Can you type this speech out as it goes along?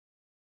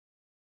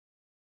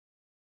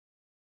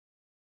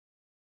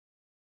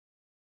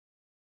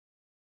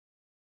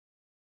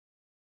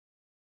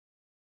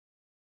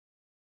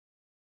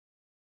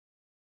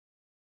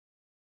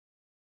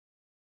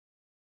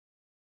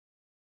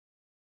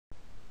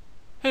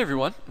Hey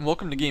everyone, and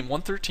welcome to Game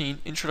 113,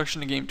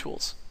 Introduction to Game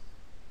Tools.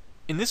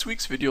 In this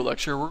week's video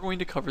lecture, we're going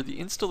to cover the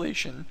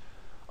installation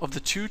of the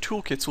two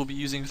toolkits we'll be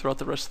using throughout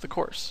the rest of the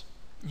course,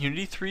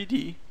 Unity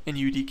 3D and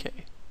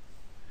UDK.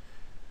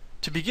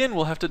 To begin,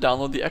 we'll have to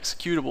download the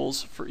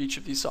executables for each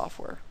of these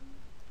software.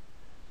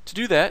 To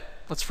do that,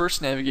 let's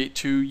first navigate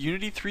to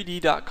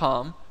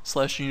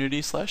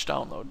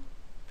unity3d.com/unity/download.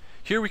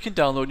 Here we can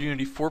download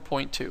Unity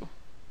 4.2.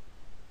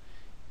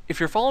 If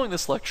you're following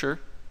this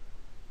lecture,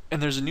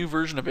 and there's a new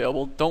version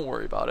available, don't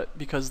worry about it,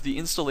 because the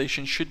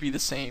installation should be the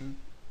same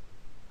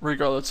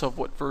regardless of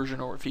what version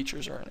or what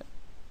features are in it.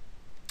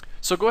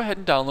 So go ahead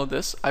and download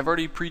this. I've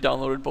already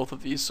pre-downloaded both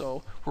of these,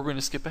 so we're going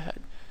to skip ahead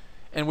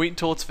and wait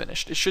until it's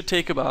finished. It should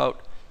take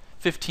about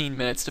 15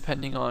 minutes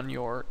depending on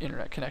your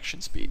internet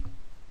connection speed.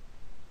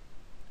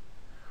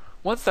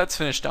 Once that's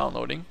finished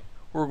downloading,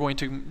 we're going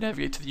to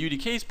navigate to the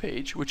UDK's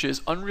page, which is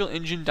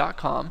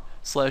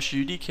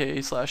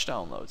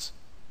unrealengine.com/UDK/downloads.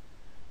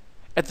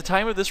 At the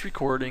time of this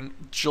recording,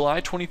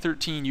 July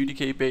 2013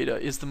 UDK beta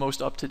is the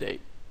most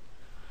up-to-date.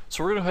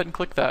 So we're going to go ahead and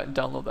click that and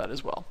download that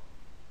as well.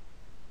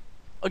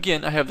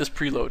 Again, I have this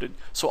preloaded,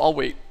 so I'll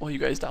wait while you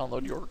guys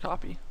download your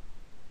copy.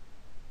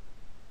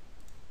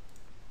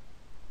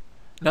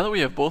 Now that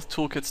we have both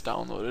toolkits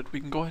downloaded, we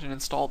can go ahead and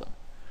install them.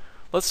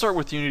 Let's start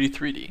with Unity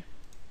 3D.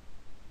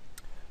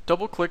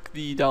 Double-click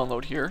the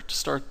download here to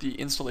start the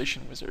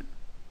installation wizard.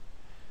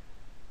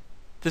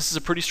 This is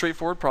a pretty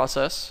straightforward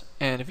process,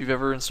 and if you've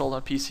ever installed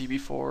on PC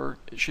before,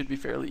 it should be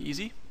fairly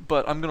easy,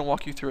 but I'm going to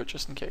walk you through it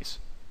just in case.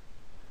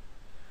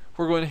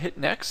 We're going to hit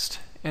Next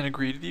and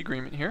agree to the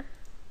agreement here.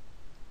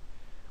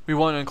 We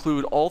want to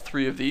include all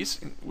three of these,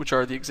 which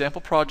are the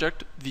example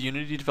project, the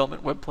Unity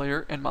Development Web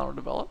Player, and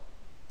MonoDevelop.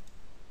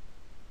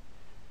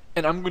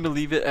 And I'm going to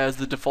leave it as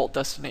the default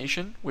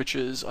destination, which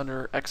is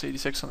under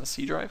x86 on the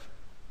C drive.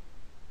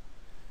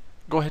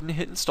 Go ahead and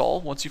hit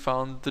Install once you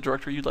found the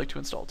directory you'd like to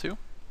install to.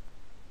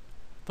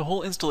 The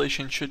whole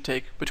installation should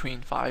take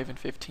between 5 and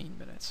 15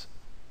 minutes.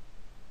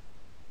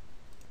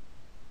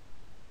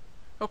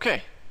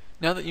 Okay,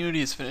 now that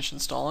Unity is finished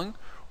installing,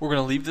 we're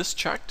going to leave this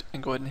checked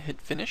and go ahead and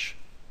hit Finish,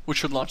 which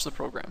should launch the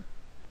program.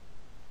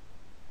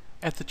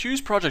 At the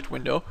Choose Project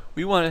window,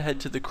 we want to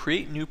head to the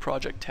Create New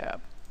Project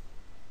tab.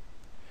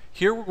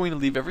 Here we're going to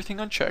leave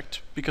everything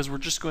unchecked because we're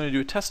just going to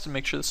do a test to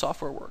make sure the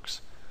software works.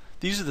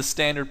 These are the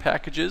standard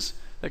packages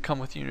that come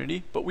with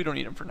Unity, but we don't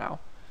need them for now.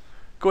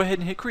 Go ahead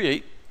and hit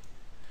Create,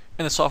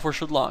 and the software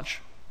should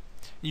launch.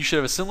 You should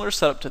have a similar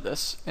setup to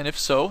this, and if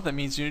so, that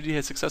means Unity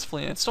has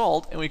successfully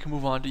installed and we can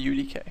move on to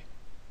UDK.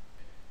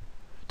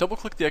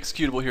 Double-click the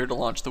executable here to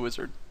launch the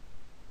wizard.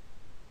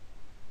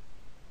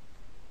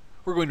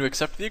 We're going to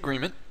accept the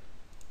agreement,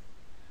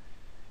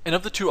 and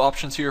of the two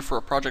options here for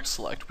a project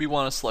select, we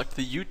want to select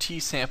the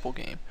UT sample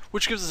game,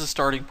 which gives us a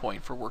starting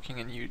point for working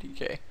in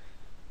UDK.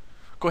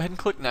 Go ahead and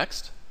click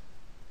Next,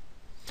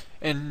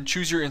 and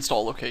choose your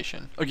install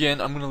location.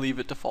 Again, I'm going to leave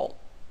it default.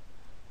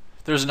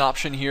 There's an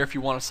option here if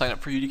you want to sign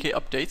up for UDK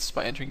updates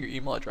by entering your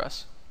email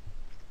address.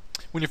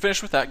 When you're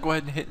finished with that, go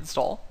ahead and hit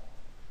Install.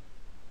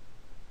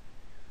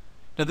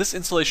 Now this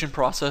installation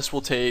process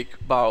will take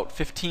about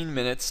 15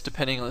 minutes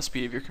depending on the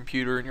speed of your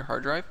computer and your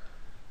hard drive.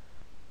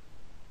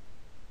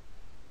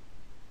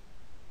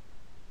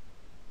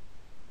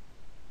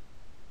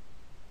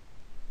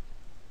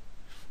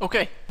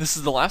 Okay, this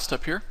is the last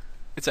step here.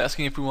 It's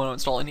asking if we want to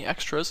install any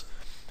extras.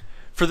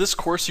 For this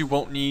course you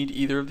won't need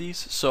either of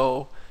these,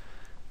 so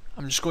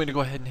I'm just going to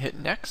go ahead and hit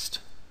Next.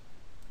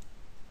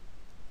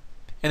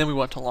 And then we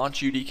want to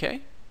launch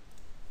UDK.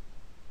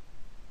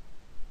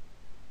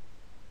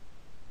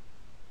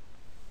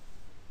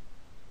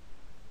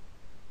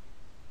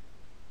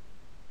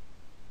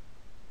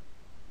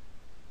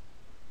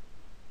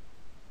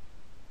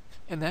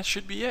 And that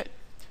should be it.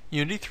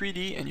 Unity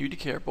 3D and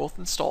UDK are both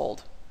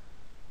installed,